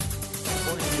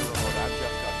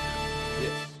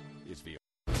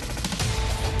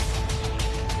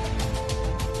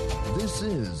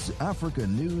This is Africa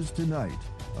News Tonight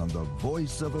on the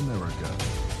Voice of America.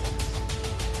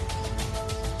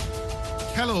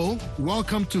 Hello,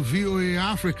 welcome to VOA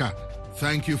Africa.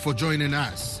 Thank you for joining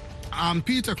us. I'm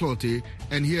Peter Clottey,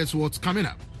 and here's what's coming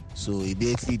up. So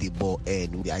immediately the ball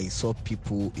end, I saw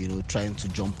people, trying to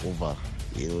jump over,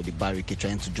 the barricade,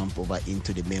 trying to jump over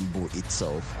into the main boat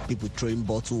itself. People throwing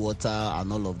bottled water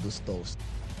and all of those stuff.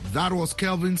 That was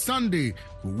Kelvin Sunday,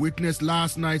 who witnessed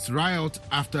last night's riot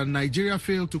after Nigeria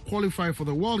failed to qualify for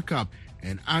the World Cup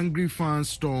and angry fans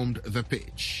stormed the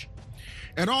pitch.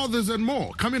 And all this and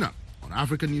more coming up on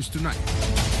Africa News Tonight.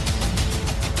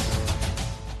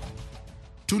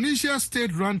 Tunisia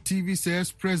state-run TV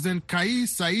says President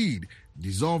Kais Saied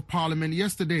dissolved parliament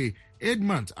yesterday, 8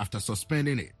 months after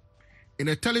suspending it. In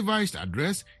a televised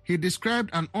address, he described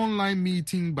an online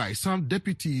meeting by some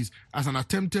deputies as an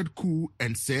attempted coup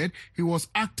and said he was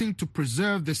acting to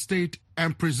preserve the state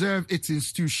and preserve its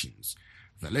institutions.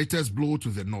 The latest blow to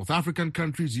the North African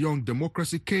country's young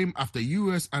democracy came after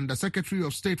U.S. Under-Secretary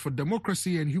of State for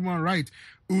Democracy and Human Rights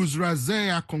Ousra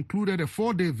Zeya concluded a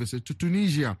 4-day visit to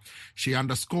Tunisia. She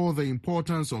underscored the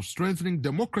importance of strengthening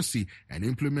democracy and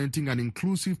implementing an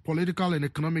inclusive political and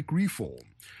economic reform.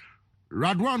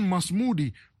 Radwan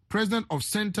Masmoudi, president of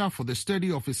Center for the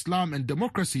Study of Islam and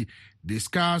Democracy,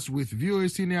 discussed with VOA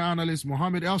senior analyst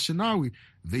Mohammed El-Shinawi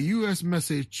the U.S.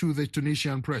 message to the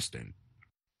Tunisian president.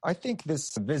 I think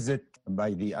this visit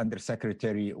by the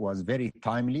Undersecretary was very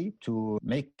timely to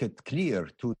make it clear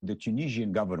to the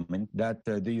Tunisian government that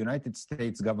the United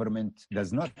States government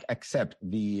does not accept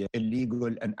the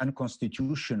illegal and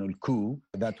unconstitutional coup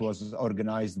that was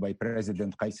organized by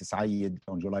President Kais Saied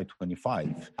on July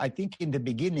 25. I think in the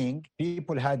beginning,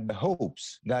 people had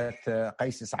hopes that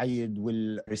Kais Saied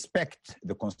will respect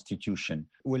the constitution,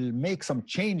 will make some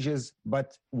changes,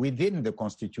 but within the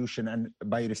constitution and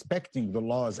by respecting the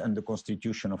laws and the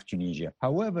constitution of Tunisia.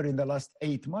 However, in the last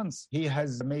 8 months, he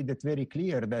has made it very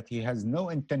clear that he has no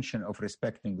intention of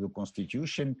respecting the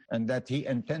constitution and that he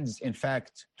intends, in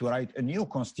fact, to write a new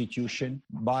constitution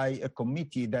by a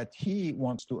committee that he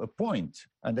wants to appoint.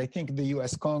 And I think the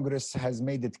U.S. Congress has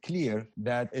made it clear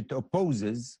that it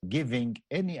opposes giving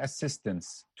any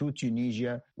assistance to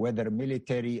Tunisia, whether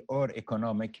military or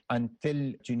economic,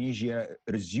 until Tunisia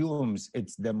resumes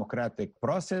its democratic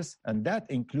process. And that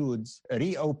includes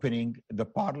reopening the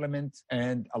parliament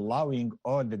and allowing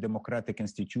all the democratic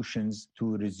institutions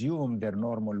to resume their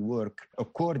normal work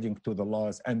according to the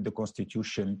laws and the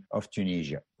constitution of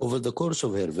Tunisia. Over the course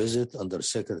of her visit,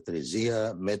 Undersecretary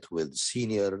Zia met with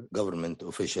senior government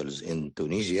officials in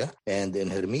Tunisia, and in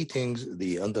her meetings,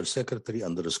 the Undersecretary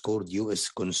underscored U.S.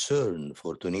 concern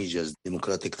for Tunisia's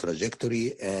democratic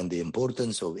trajectory and the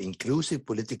importance of inclusive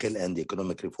political and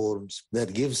economic reforms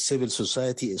that give civil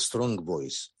society a strong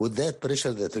voice. Would that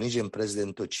pressure the Tunisian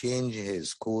president to change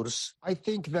his course? I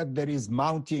think that there is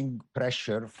mounting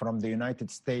pressure from the United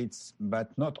States, but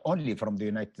not only from the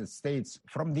United States,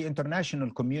 from the international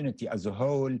community as a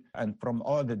whole and from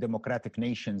all the democratic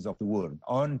nations of the world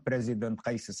on President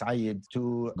Kais Saied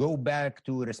to go back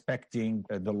to respecting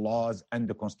the laws and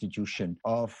the constitution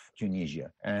of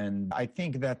Tunisia. And I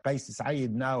think that Kais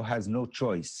Saied now has no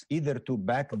choice, either to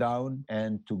back down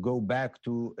and to go back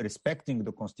to respecting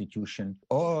the constitution,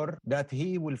 or that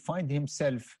he will find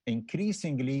himself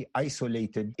increasingly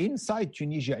isolated inside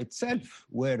Tunisia itself,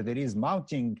 where there is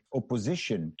mounting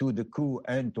opposition to the coup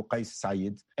and to Kais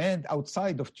Saied, and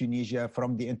outside of Tunisia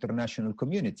from the international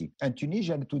community. And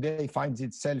Tunisia today finds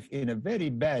itself in a very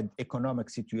bad economic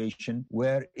situation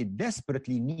where it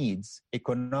desperately needs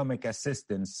economic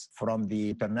assistance from the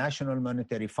International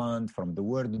Monetary Fund, from the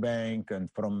World Bank, and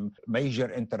from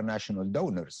major international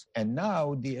donors. And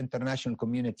now the international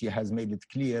community has made it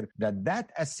clear that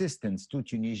that assistance to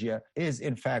Tunisia is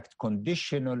in fact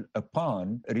conditional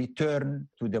upon return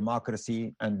to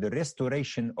democracy and the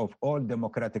restoration of all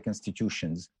democratic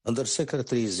institutions.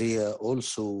 Undersecretary Zia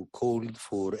also called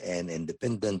for an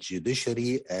independent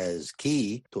judiciary as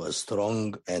key to a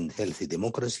strong and healthy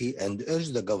democracy and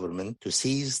urged the government to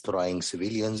cease trying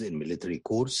civilians in military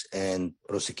courts and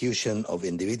prosecution of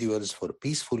individuals for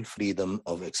peaceful freedom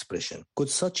of expression. Could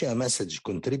such a message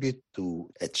contribute to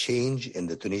a change in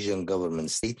the Tunisian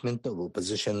government statement of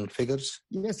opposition figures?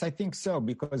 Yes, I think so,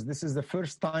 because this is the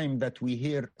first time that we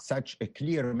hear such a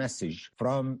clear message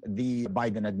from the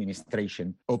Biden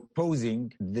administration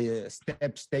opposing the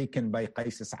steps taken by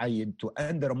Kais Saied to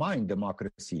undermine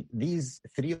democracy. These these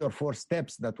 3 or 4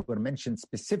 steps that were mentioned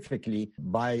specifically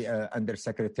by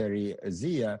Undersecretary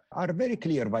Zia are very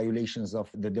clear violations of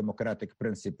the democratic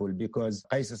principle, because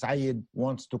Qais Said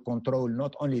wants to control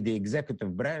not only the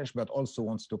executive branch, but also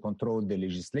wants to control the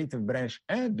legislative branch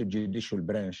and the judicial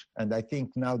branch. And I think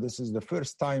now this is the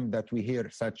first time that we hear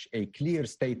such a clear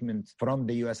statement from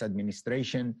the U.S.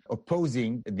 administration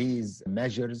opposing these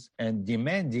measures and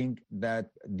demanding that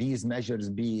these measures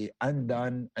be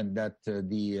undone and that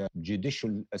the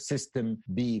judicial system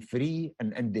be free and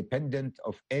independent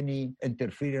of any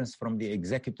interference from the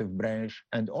executive branch,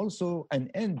 and also an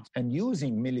end and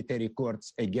using military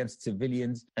courts against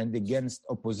civilians and against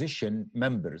opposition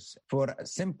members for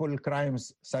simple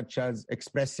crimes such as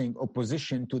expressing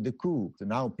opposition to the coup. So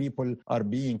now people are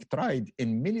being tried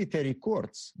in military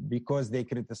courts because they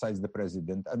criticize the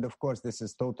president. And of course, this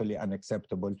is totally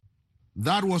unacceptable.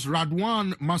 That was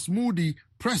Radwan Masmoudi,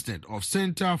 president of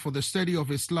Center for the Study of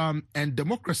Islam and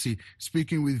Democracy,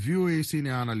 speaking with VOA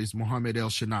senior analyst Mohammed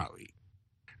El-Shenawi.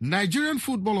 Nigerian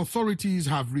football authorities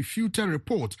have refuted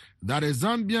reports that a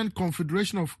Zambian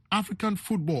Confederation of African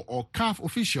Football or CAF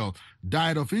official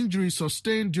died of injuries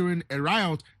sustained during a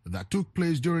riot that took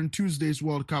place during Tuesday's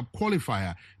World Cup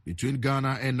qualifier between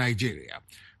Ghana and Nigeria.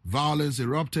 Violence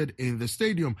erupted in the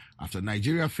stadium after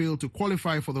Nigeria failed to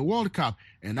qualify for the World Cup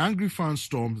and angry fans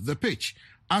stormed the pitch.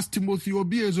 As Timothy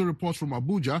Obiezo reports from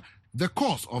Abuja, the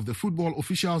cause of the football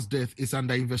official's death is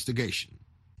under investigation.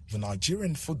 The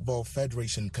Nigerian Football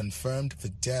Federation confirmed the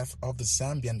death of the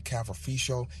Zambian CAF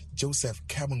official Joseph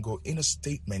Kabungo in a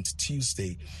statement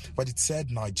Tuesday, but it said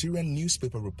Nigerian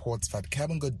newspaper reports that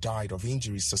Kabungo died of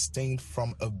injuries sustained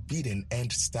from a beating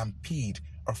and stampede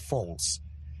are false.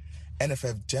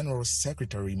 NFF General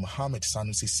Secretary Mohammed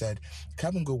Sanusi said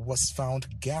Kabungo was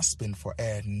found gasping for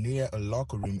air near a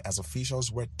locker room as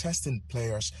officials were testing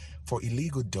players for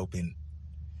illegal doping.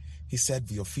 He said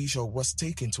the official was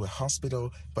taken to a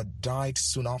hospital but died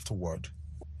soon afterward.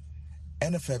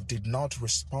 NFF did not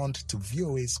respond to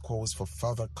VOA's calls for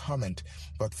further comment,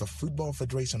 but the Football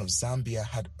Federation of Zambia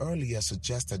had earlier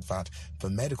suggested that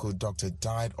the medical doctor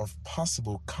died of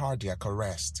possible cardiac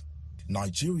arrest.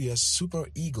 Nigeria's Super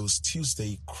Eagles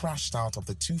Tuesday crashed out of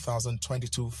the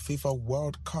 2022 FIFA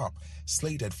World Cup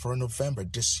slated for November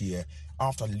this year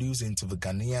after losing to the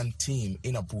Ghanaian team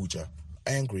in Abuja.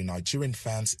 Angry Nigerian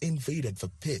fans invaded the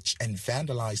pitch and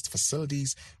vandalized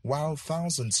facilities while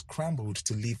thousands scrambled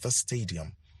to leave the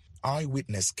stadium.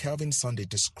 Eyewitness Kelvin Sunday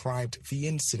described the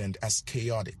incident as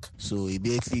chaotic. So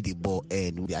immediately the ball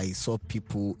ended, I saw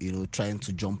people, trying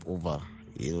to jump over.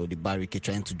 The barricade,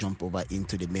 trying to jump over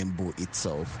into the main boat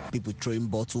itself. People throwing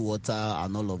bottled water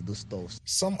and all of those stuff.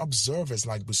 Some observers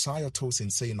like Busayo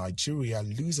Tosin say Nigeria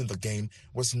losing the game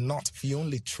was not the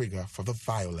only trigger for the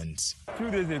violence. 2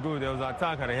 days ago, there was an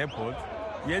attack at the airport.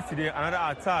 Yesterday,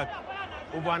 another attack.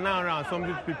 Over now around, some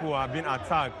people are being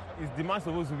attacked. It's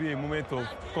supposed to be a moment of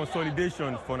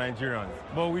consolidation for Nigerians.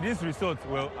 But with this result,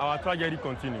 our tragedy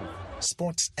continues.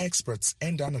 Sports experts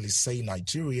and analysts say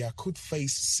Nigeria could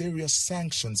face serious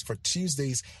sanctions for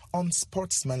Tuesday's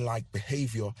unsportsmanlike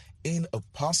behavior in a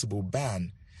possible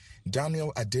ban.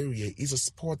 Daniel Aderie is a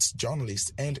sports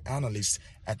journalist and analyst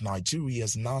at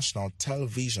Nigeria's National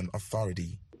Television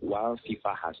Authority. While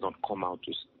FIFA has not come out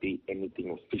to say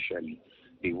anything officially,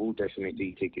 they will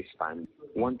definitely take a stand.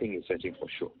 One thing is certain for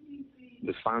sure.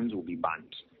 The fans will be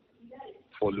banned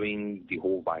following the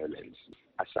whole violence.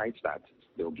 Aside that,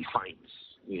 there will be fines.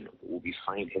 Will be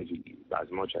fined heavily, as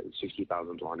much as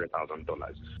 $50,000 to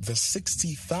 $100,000. The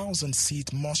 60,000-seat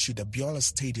Moshood Abiola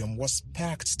Stadium was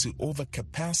packed to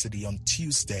overcapacity on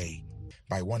Tuesday.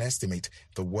 By one estimate,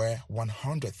 there were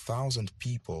 100,000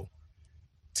 people.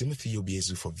 Timothy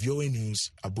Obiezu for VOA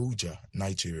News, Abuja,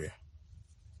 Nigeria.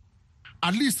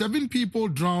 At least 7 people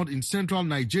drowned in central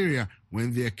Nigeria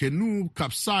when their canoe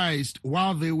capsized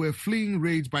while they were fleeing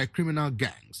raids by criminal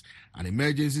gangs. An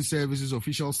emergency services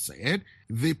official said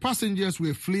the passengers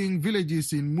were fleeing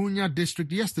villages in Munya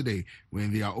district yesterday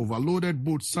when their overloaded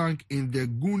boat sank in the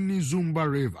Guni Zumba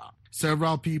River.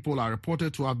 Several people are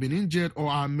reported to have been injured or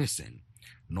are missing.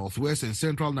 Northwest and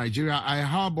central Nigeria are a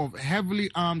hub of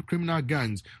heavily armed criminal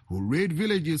gangs who raid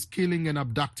villages, killing and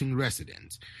abducting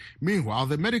residents. Meanwhile,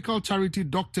 the medical charity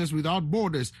Doctors Without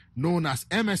Borders, known as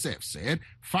MSF, said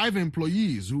 5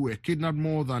 employees who were kidnapped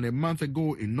more than a month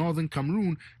ago in northern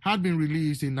Cameroon had been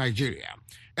released in Nigeria.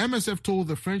 MSF told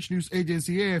the French news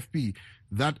agency AFP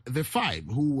that the 5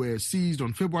 who were seized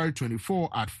on February 24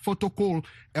 at Fotokol,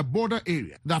 a border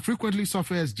area that frequently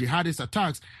suffers jihadist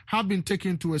attacks, have been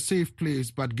taken to a safe place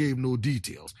but gave no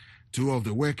details. 2 of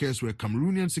the workers were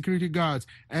Cameroonian security guards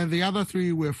and the other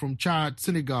 3 were from Chad,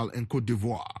 Senegal and Cote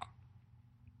d'Ivoire.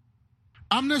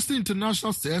 Amnesty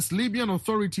International says Libyan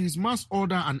authorities must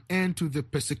order an end to the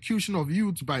persecution of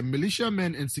youths by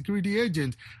militiamen and security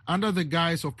agents under the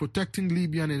guise of protecting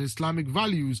Libyan and Islamic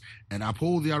values and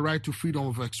uphold their right to freedom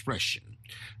of expression.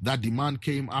 That demand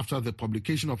came after the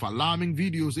publication of alarming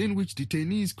videos in which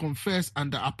detainees confess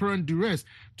under apparent duress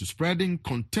to spreading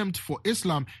contempt for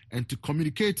Islam and to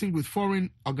communicating with foreign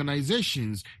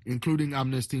organizations, including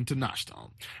Amnesty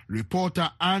International.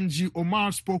 Reporter Angie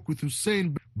Omar spoke with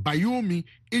Hussein Bayoumi,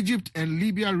 Egypt and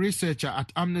Libya researcher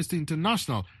at Amnesty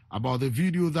International, about the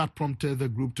video that prompted the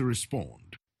group to respond.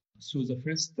 So the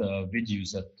first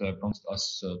videos that prompted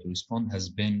us to respond has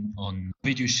been on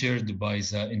video shared by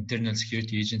the Internal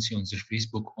Security Agency on their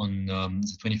Facebook on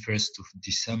the 21st of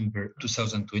December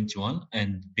 2021,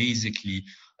 and basically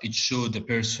it showed the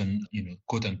person,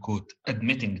 quote unquote,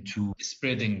 admitting to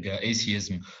spreading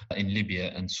atheism in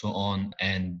Libya and so on.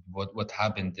 And what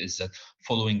happened is that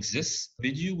following this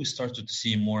video, we started to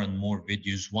see more and more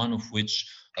videos, one of which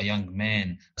a young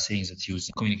man saying that he was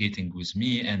communicating with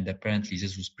me, and apparently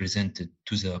this was presented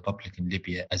to the public in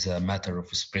Libya as a matter of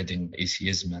spreading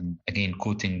atheism, and again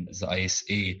quoting the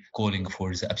ISA calling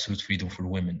for the absolute freedom for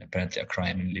women, apparently a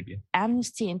crime in Libya.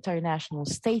 Amnesty International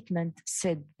statement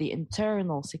said the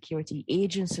Internal Security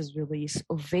Agency's release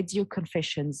of video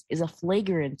confessions is a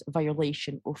flagrant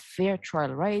violation of fair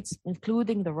trial rights,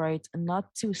 including the right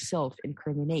not to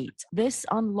self-incriminate. This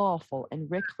unlawful and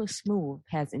reckless move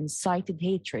has incited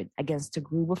hatred against a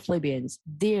group of Libyans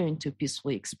daring to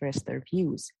peacefully express their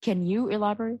views. Can you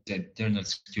elaborate? The Internal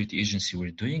Security Agency were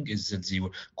doing is that they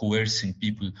were coercing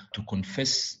people to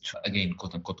confess to, again,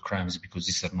 quote-unquote crimes, because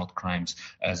these are not crimes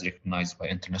as recognized by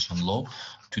international law,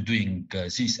 to doing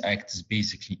these acts.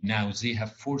 Basically, now they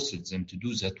have forced them to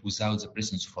do that without the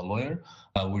presence of a lawyer,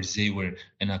 where they were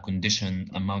in a condition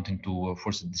amounting to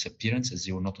forced disappearance, as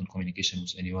they were not in communication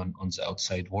with anyone on the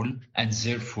outside world. And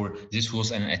therefore, this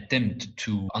was an attempt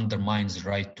to undermine the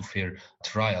right to fair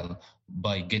trial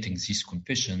by getting these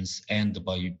confessions and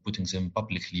by putting them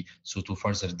publicly, so to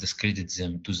further discredit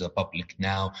them to the public.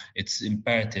 Now, it's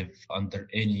imperative under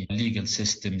any legal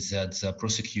system that the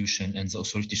prosecution and the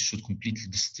authorities should completely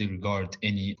disregard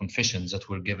any confessions that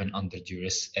were given under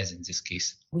duress, as in this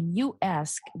case. When you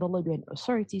ask the Libyan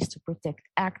authorities to protect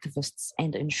activists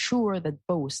and ensure that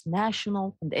both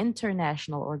national and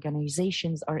international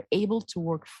organizations are able to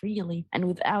work freely and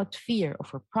without fear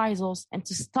of reprisals, and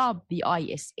to stop the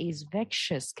ISA's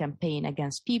vicious campaign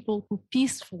against people who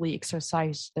peacefully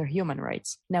exercise their human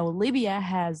rights. Now, Libya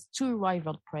has two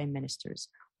rival prime ministers.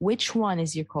 Which one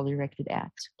is your call directed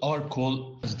at? Our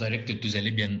call is directed to the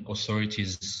Libyan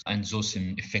authorities and those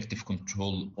in effective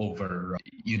control over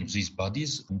these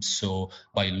bodies. So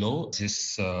by law,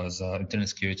 this the Internal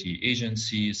Security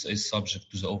Agency is subject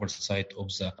to the oversight of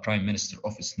the Prime Minister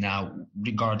office. Now,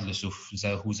 regardless of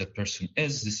who that person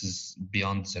is, this is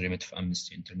beyond the remit of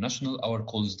Amnesty International. Our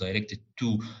call is directed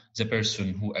to the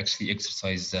person who actually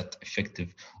exercises that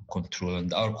effective control.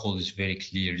 And our call is very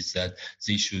clear, is that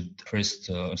they should first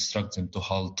instruct them to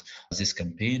halt this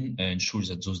campaign, ensure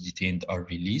that those detained are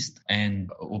released,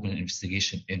 and open an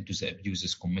investigation into the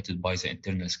abuses committed by the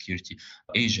Internal Security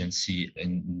Agency,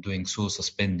 and doing so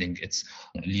suspending its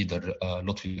leader,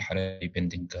 Lotfi al-Harari,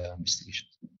 pending investigation.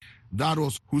 That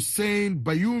was Hussein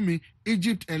Bayoumi,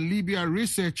 Egypt and Libya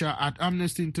researcher at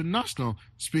Amnesty International,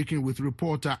 speaking with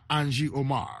reporter Angie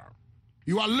Omar.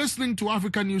 You are listening to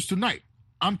Africa News Tonight.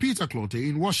 I'm Peter Clote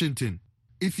in Washington.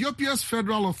 Ethiopia's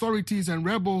federal authorities and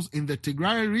rebels in the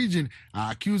Tigray region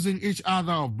are accusing each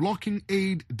other of blocking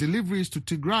aid deliveries to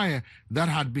Tigray that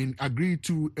had been agreed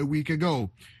to a week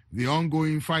ago. The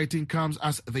ongoing fighting comes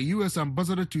as the U.S.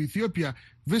 ambassador to Ethiopia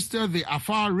visited the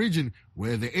Afar region,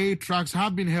 where the aid trucks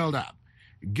have been held up.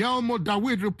 Gelmo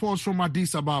Dawid reports from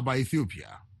Addis Ababa,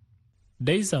 Ethiopia.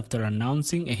 Days after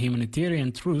announcing a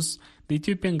humanitarian truce, the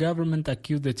Ethiopian government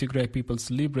accused the Tigray People's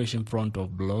Liberation Front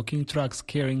of blocking trucks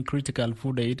carrying critical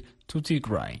food aid to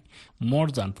Tigray. More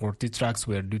than 40 trucks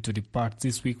were due to depart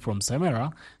this week from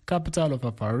Samara, capital of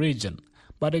Afar region.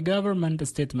 But a government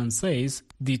statement says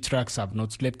the trucks have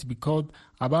not left because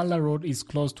Abala Road is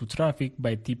closed to traffic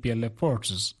by TPLF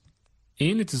forces.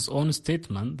 In its own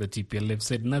statement, the TPLF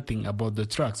said nothing about the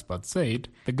trucks but said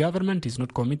the government is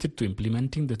not committed to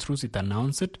implementing the truce it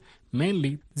announced,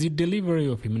 mainly the delivery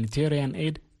of humanitarian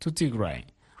aid to Tigray.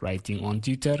 Writing on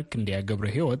Twitter, Kindia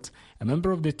Gabrahewat, a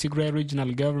member of the Tigray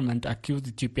regional government, accused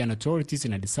Ethiopian authorities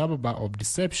in Addis Ababa of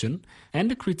deception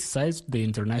and criticized the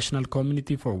international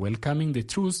community for welcoming the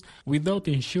truce without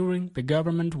ensuring the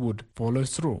government would follow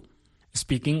through.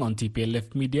 Speaking on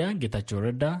TPLF media, Getachew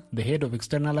Reda, the head of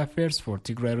external affairs for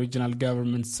Tigray regional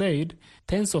government, said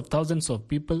tens of thousands of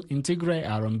people in Tigray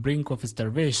are on brink of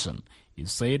starvation. He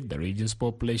said the region's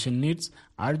population needs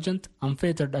urgent,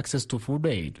 unfettered access to food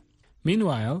aid.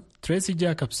 Meanwhile, Tracy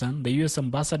Jacobson, the U.S.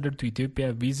 ambassador to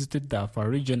Ethiopia, visited the Afar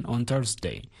region on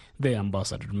Thursday. The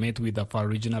ambassador met with Afar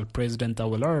regional president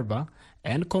Awel Arba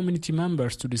and community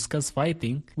members to discuss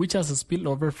fighting, which has spilled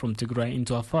over from Tigray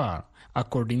into Afar.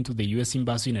 According to the U.S.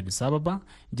 Embassy in Addis Ababa,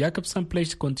 Jacobson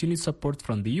pledged continued support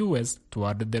from the U.S.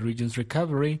 toward the region's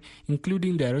recovery,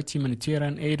 including direct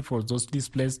humanitarian aid for those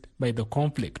displaced by the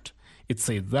conflict. It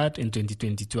said that in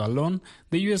 2022 alone,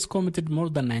 the U.S. committed more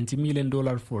than $90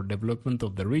 million for development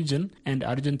of the region and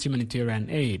urgent humanitarian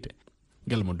aid.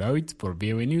 Galmo Dawit for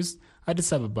VOA News,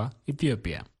 Addis Ababa,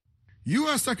 Ethiopia.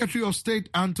 U.S. Secretary of State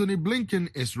Antony Blinken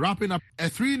is wrapping up a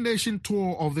three-nation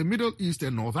tour of the Middle East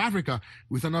and North Africa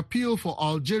with an appeal for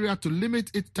Algeria to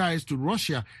limit its ties to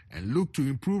Russia and look to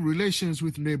improve relations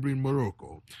with neighboring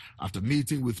Morocco. After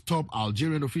meeting with top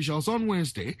Algerian officials on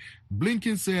Wednesday,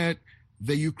 Blinken said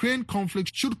the Ukraine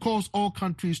conflict should cause all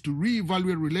countries to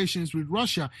reevaluate relations with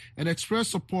Russia and express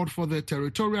support for the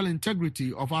territorial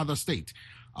integrity of other states.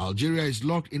 Algeria is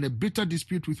locked in a bitter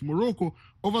dispute with Morocco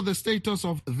over the status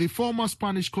of the former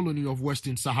Spanish colony of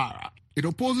Western Sahara. It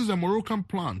opposes a Moroccan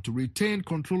plan to retain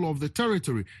control of the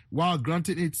territory while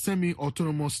granting it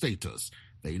semi-autonomous status.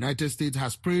 The United States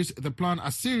has praised the plan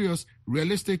as serious,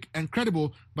 realistic, and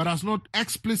credible, but has not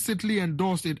explicitly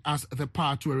endorsed it as the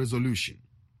path to a resolution.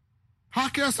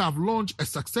 Hackers have launched a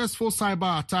successful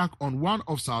cyber attack on one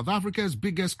of South Africa's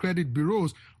biggest credit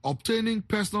bureaus, obtaining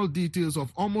personal details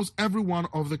of almost every one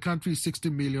of the country's 60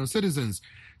 million citizens.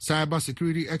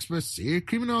 Cybersecurity experts say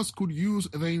criminals could use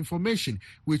the information,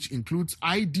 which includes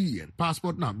ID and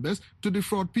passport numbers, to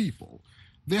defraud people.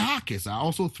 The hackers are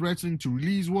also threatening to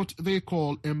release what they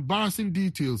call embarrassing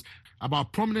details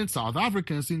about prominent South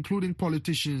Africans, including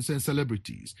politicians and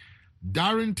celebrities.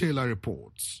 Darren Taylor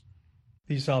reports.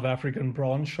 The South African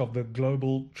branch of the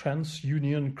global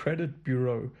TransUnion Credit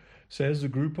Bureau says a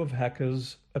group of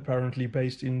hackers, apparently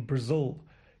based in Brazil,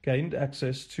 gained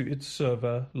access to its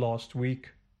server last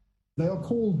week. They are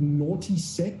called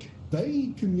NaughtySec.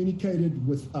 They communicated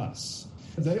with us.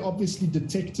 They obviously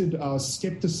detected our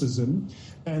skepticism,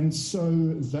 and so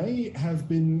they have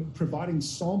been providing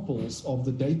samples of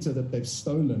the data that they've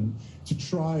stolen to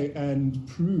try and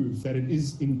prove that it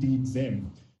is indeed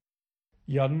them.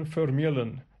 Jan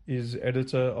Vermeulen is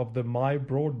editor of the My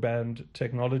Broadband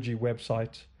technology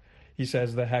website. He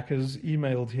says the hackers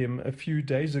emailed him a few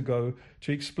days ago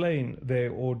to explain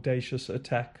their audacious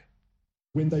attack.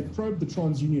 When they probed the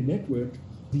TransUnion network,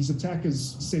 these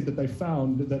attackers said that they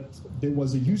found that there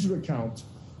was a user account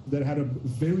that had a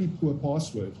very poor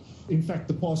password. In fact,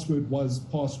 the password was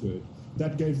password.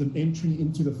 That gave them entry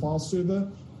into the file server,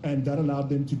 and that allowed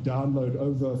them to download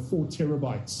over 4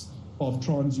 terabytes of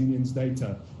TransUnion's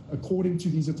data. According to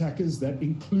these attackers, that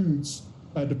includes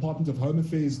a Department of Home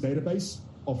Affairs database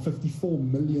of 54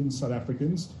 million South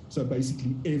Africans, so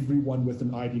basically everyone with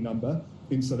an ID number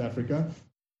in South Africa.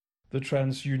 The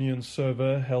TransUnion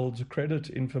server held credit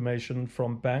information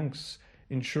from banks,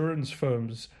 insurance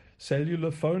firms, cellular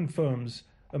phone firms,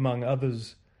 among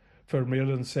others.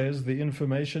 Vermeulen says the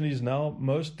information is now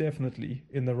most definitely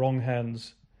in the wrong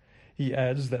hands. He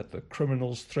adds that the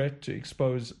criminals' threat to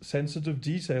expose sensitive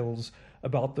details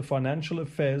about the financial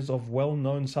affairs of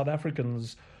well-known South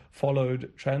Africans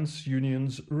followed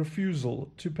TransUnion's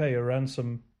refusal to pay a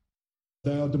ransom.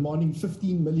 They are demanding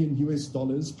 $15 million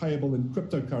payable in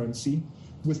cryptocurrency,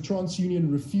 with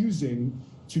TransUnion refusing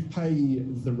to pay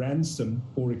the ransom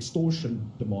or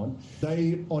extortion demand.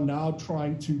 They are now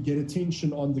trying to get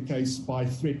attention on the case by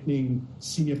threatening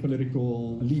senior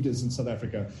political leaders in South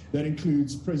Africa. That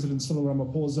includes President Cyril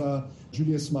Ramaphosa,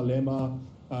 Julius Malema.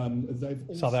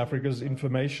 South Africa's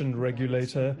information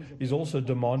regulator is also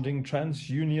demanding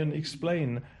TransUnion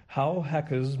explain how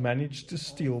hackers managed to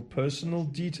steal personal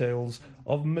details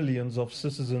of millions of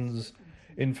citizens,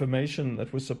 information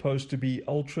that was supposed to be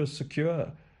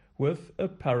ultra-secure, with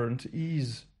apparent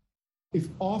ease. If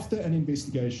after an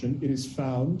investigation it is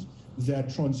found that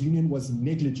TransUnion was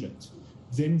negligent,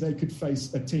 then they could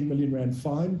face a 10 million rand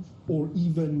fine or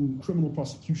even criminal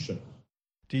prosecution.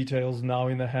 Details now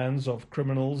in the hands of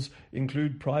criminals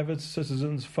include private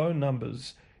citizens' phone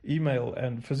numbers, email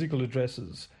and physical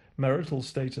addresses, marital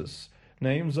status,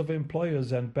 names of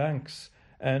employers and banks,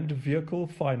 and vehicle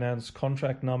finance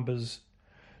contract numbers.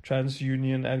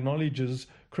 TransUnion acknowledges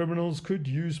criminals could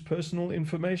use personal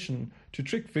information to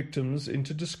trick victims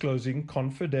into disclosing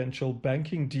confidential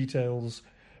banking details,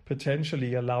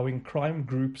 potentially allowing crime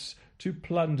groups to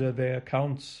plunder their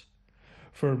accounts.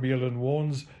 Vermeulen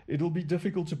warns it'll be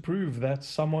difficult to prove that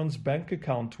someone's bank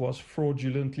account was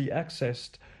fraudulently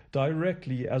accessed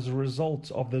directly as a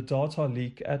result of the data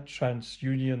leak at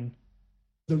TransUnion.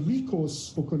 The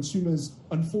recourse for consumers,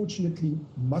 unfortunately,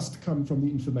 must come from the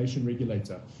information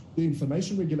regulator. The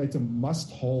information regulator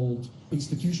must hold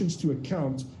institutions to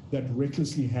account that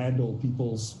recklessly handle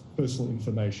people's personal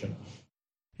information.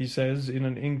 He says in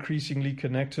an increasingly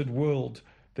connected world,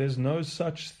 there's no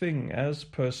such thing as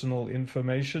personal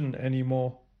information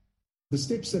anymore. The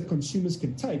steps that consumers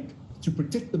can take to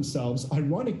protect themselves,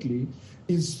 ironically,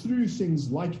 is through things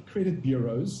like credit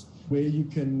bureaus, where you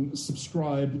can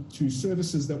subscribe to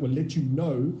services that will let you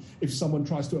know if someone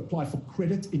tries to apply for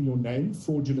credit in your name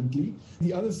fraudulently.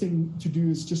 The other thing to do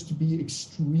is just to be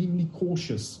extremely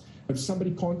cautious. If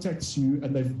somebody contacts you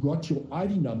and they've got your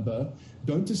ID number,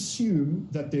 don't assume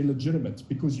that they're legitimate,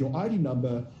 because your ID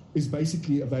number is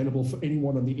basically available for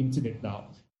anyone on the internet now.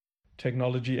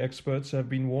 Technology experts have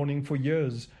been warning for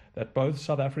years that both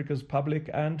South Africa's public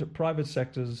and private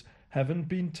sectors haven't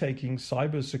been taking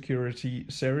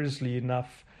cybersecurity seriously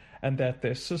enough, and that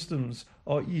their systems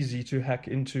are easy to hack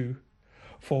into.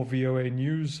 For VOA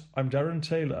News, I'm Darren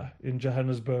Taylor in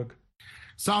Johannesburg.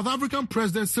 South African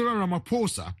President Cyril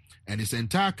Ramaphosa and his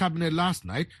entire cabinet last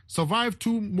night survived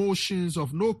 2 motions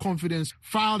of no confidence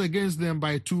filed against them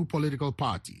by 2 political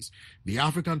parties. The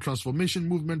African Transformation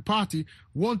Movement Party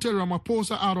wanted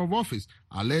Ramaphosa out of office,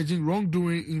 alleging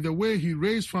wrongdoing in the way he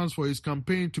raised funds for his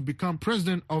campaign to become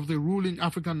president of the ruling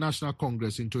African National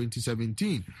Congress in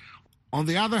 2017. On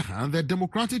the other hand, the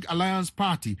Democratic Alliance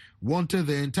Party wanted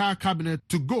the entire cabinet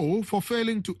to go for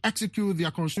failing to execute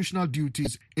their constitutional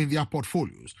duties in their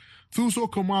portfolios.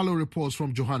 Thuso Komalo reports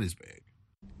from Johannesburg.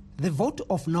 The vote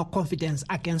of no confidence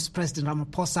against President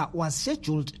Ramaphosa was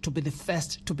scheduled to be the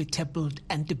first to be tabled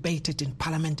and debated in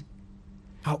Parliament.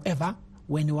 However,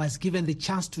 when he was given the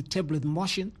chance to table the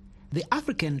motion, the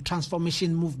African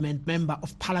Transformation Movement Member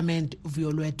of Parliament,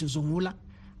 Violette Zungula,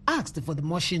 asked for the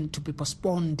motion to be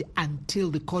postponed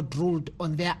until the court ruled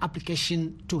on their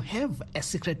application to have a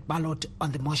secret ballot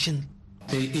on the motion.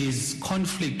 There is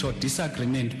conflict or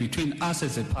disagreement between us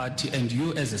as a party and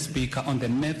you as a speaker on the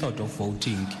method of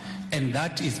voting, and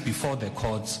that is before the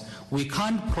courts. We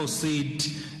can't proceed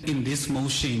in this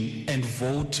motion and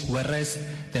vote, whereas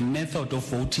the method of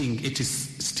voting, it is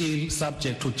still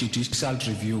subject to judicial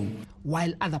review.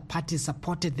 While other parties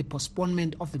supported the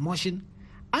postponement of the motion,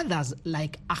 others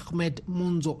like Ahmed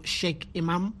Munzo Sheikh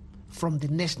Imam from the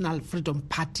National Freedom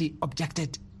Party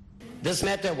objected. This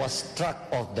matter was struck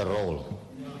off the roll.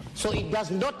 So it does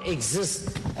not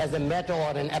exist as a matter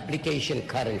or an application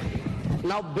currently.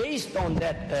 Now, based on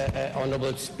that,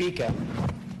 Honourable Speaker,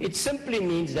 it simply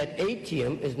means that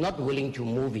ATM is not willing to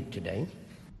move it today.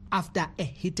 After a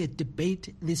heated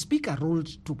debate, the Speaker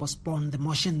ruled to postpone the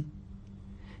motion.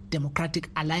 Democratic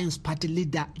Alliance Party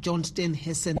leader John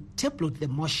Steenhuisen tabled the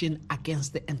motion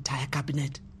against the entire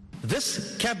cabinet.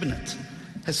 This cabinet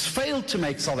has failed to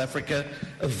make South Africa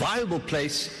a viable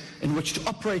place in which to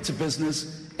operate a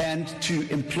business and to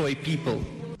employ people.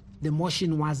 The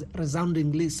motion was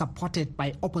resoundingly supported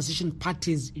by opposition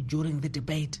parties during the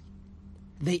debate.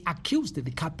 They accused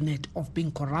the cabinet of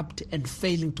being corrupt and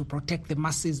failing to protect the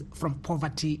masses from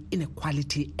poverty,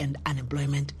 inequality, and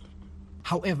unemployment.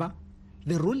 However,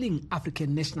 the ruling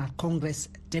African National Congress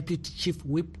Deputy Chief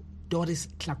Whip Doris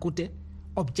Tlakute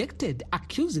objected,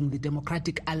 accusing the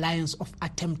Democratic Alliance of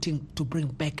attempting to bring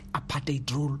back apartheid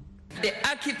rule. The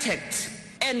architects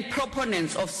and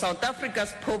proponents of South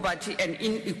Africa's poverty and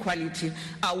inequality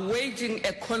are waging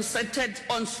a concerted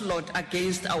onslaught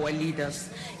against our leaders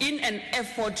in an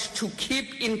effort to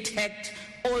keep intact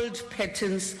old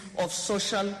patterns of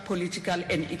social, political,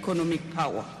 and economic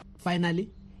power. Finally,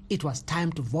 it was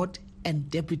time to vote, and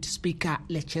Deputy Speaker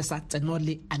Lechesa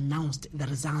Tsenoli announced the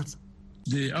results.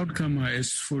 The outcome are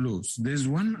as follows. There's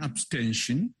 1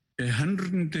 abstention,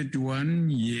 131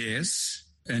 yes,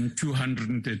 and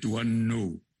 231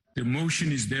 no. The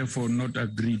motion is therefore not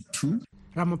agreed to.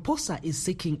 Ramaphosa is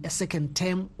seeking a second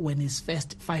term when his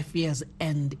first 5 years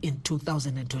end in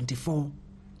 2024.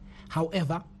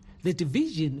 However, the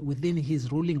division within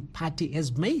his ruling party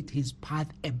has made his path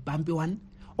a bumpy one,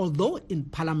 although in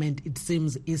Parliament it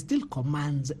seems he still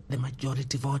commands the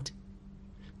majority vote.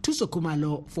 Thuso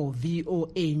Komalo for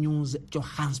VOA News,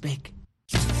 Johannesburg.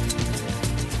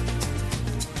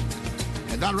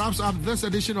 And that wraps up this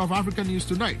edition of African News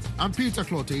Tonight. I'm Peter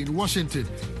Clotte in Washington.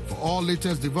 For all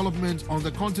latest developments on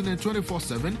the continent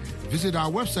 24/7, visit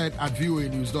our website at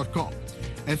voanews.com.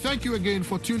 And thank you again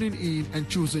for tuning in and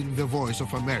choosing the Voice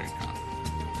of America.